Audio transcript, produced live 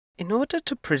In order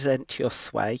to present your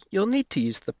sway, you'll need to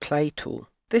use the Play tool.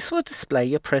 This will display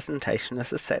your presentation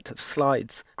as a set of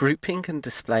slides, grouping and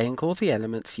displaying all the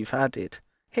elements you've added.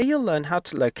 Here you'll learn how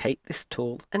to locate this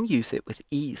tool and use it with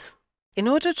ease. In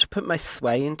order to put my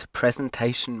sway into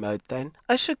presentation mode then,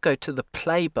 I should go to the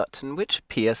Play button which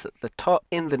appears at the top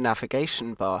in the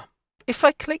navigation bar. If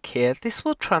I click here, this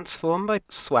will transform my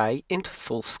sway into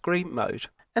full screen mode.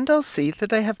 And I'll see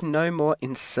that I have no more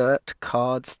insert,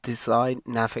 cards, design,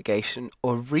 navigation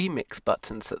or remix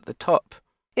buttons at the top.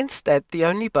 Instead, the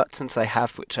only buttons I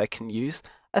have which I can use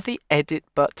are the edit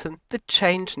button, the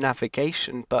change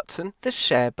navigation button, the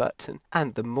share button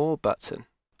and the more button.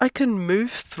 I can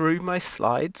move through my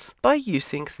slides by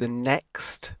using the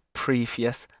next,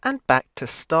 previous and back to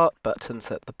start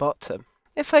buttons at the bottom.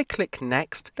 If I click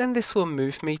next, then this will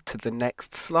move me to the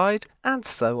next slide and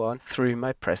so on through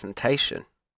my presentation.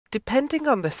 Depending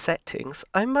on the settings,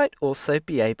 I might also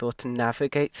be able to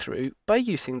navigate through by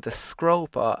using the scroll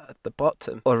bar at the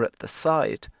bottom or at the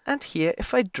side. And here,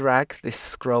 if I drag this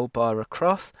scroll bar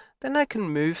across, then I can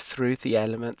move through the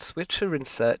elements which are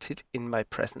inserted in my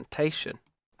presentation.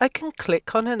 I can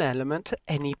click on an element at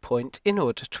any point in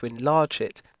order to enlarge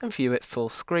it and view it full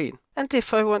screen. And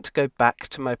if I want to go back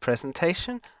to my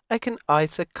presentation, I can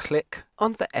either click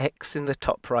on the X in the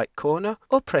top right corner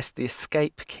or press the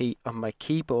Escape key on my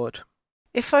keyboard.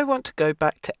 If I want to go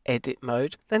back to edit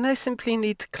mode, then I simply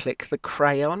need to click the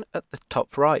crayon at the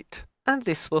top right, and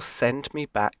this will send me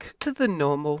back to the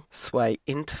normal sway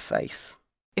interface.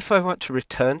 If I want to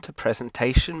return to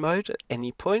presentation mode at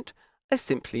any point, I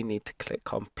simply need to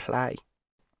click on play.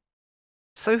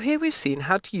 So here we've seen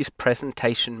how to use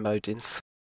presentation mode in